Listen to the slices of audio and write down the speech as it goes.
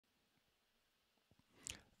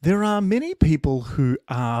There are many people who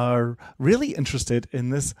are really interested in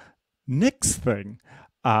this Nix thing,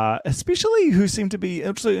 especially who seem to be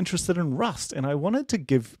also interested in Rust. And I wanted to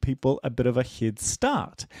give people a bit of a head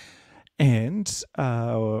start, and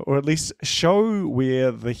or at least show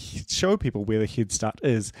people where the head start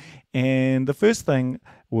is. And the first thing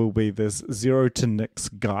will be this Zero to Nix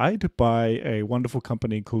guide by a wonderful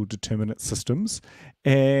company called Determinate Systems.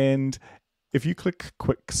 And if you click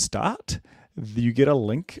Quick Start, you get a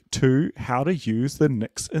link to how to use the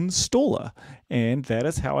Nix installer. And that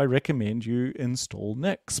is how I recommend you install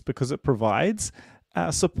Nix, because it provides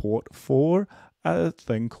support for a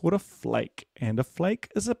thing called a flake. And a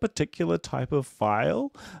flake is a particular type of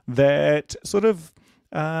file that sort of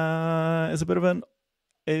is a bit of an,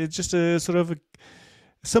 it's just a sort of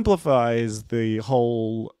simplifies the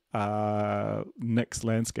whole Nix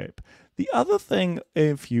landscape. The other thing,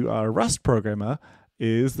 if you are a Rust programmer,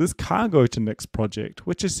 is this Cargo to Nix project,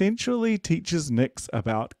 which essentially teaches Nix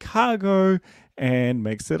about cargo and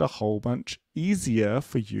makes it a whole bunch easier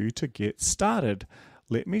for you to get started.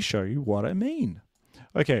 Let me show you what I mean.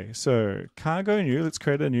 Okay, so cargo new, let's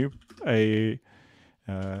create a new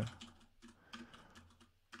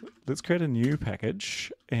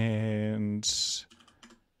package, and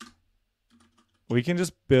we can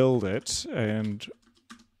just build it, and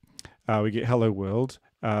we get hello world.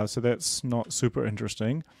 So that's not super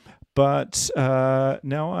interesting. But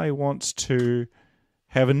now I want to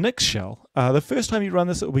have a Nix shell. The first time you run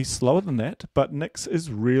this, it will be slower than that, but Nix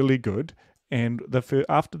is really good. And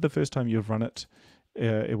after the first time you've run it,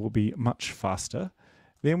 it will be much faster.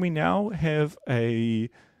 Then we now have a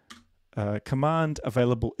command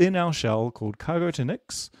available in our shell called cargo to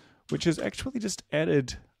Nix, which has actually just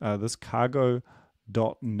added this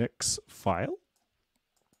cargo.nix file,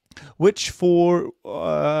 which for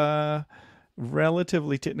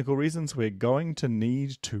relatively technical reasons we're going to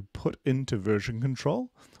need to put into version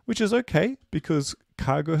control, which is okay because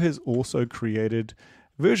Cargo has also created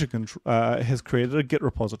version control, has created a Git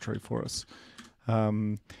repository for us.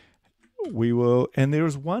 We will, and there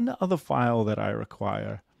is one other file that I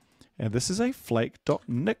require, and this is a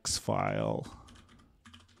flake.nix file.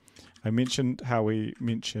 I mentioned how we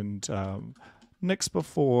mentioned Nix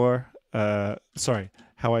before. Sorry,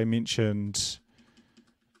 how I mentioned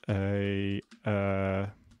I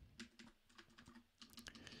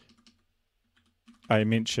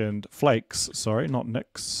mentioned flakes, sorry, not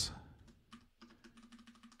Nix.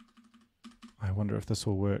 I wonder if this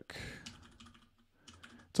will work.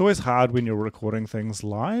 It's always hard when you're recording things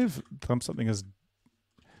live. Something is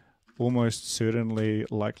almost certainly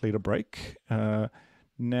likely to break.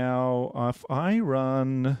 Now, if I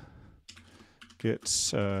run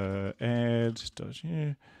git add,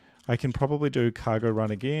 I can probably do cargo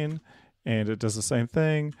run again, and it does the same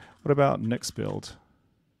thing. What about Nix build?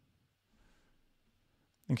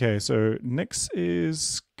 Okay, so Nix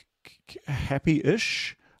is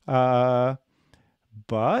happy-ish, but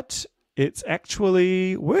it's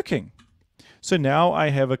actually working. So now I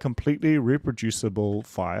have a completely reproducible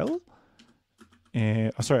file,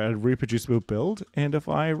 and a reproducible build. And if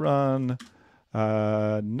I run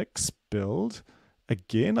Nix build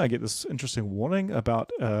again, I get this interesting warning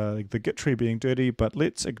about the Git tree being dirty, but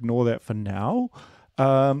let's ignore that for now.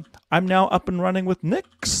 I'm now up and running with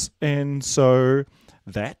Nix, and so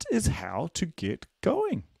that is how to get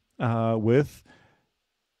going with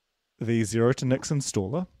the Zero to Nix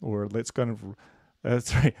installer, or let's kind of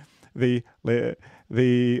the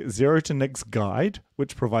Zero to Nix guide,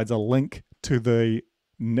 which provides a link to the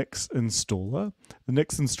Nix installer. The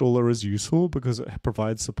Nix installer is useful because it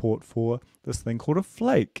provides support for this thing called a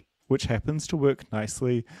flake, which happens to work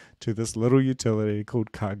nicely to this little utility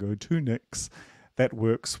called Cargo to Nix that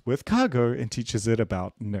works with Cargo and teaches it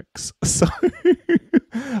about Nix. So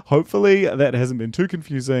hopefully that hasn't been too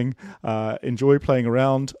confusing. Enjoy playing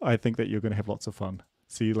around. I think that you're going to have lots of fun.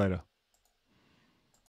 See you later.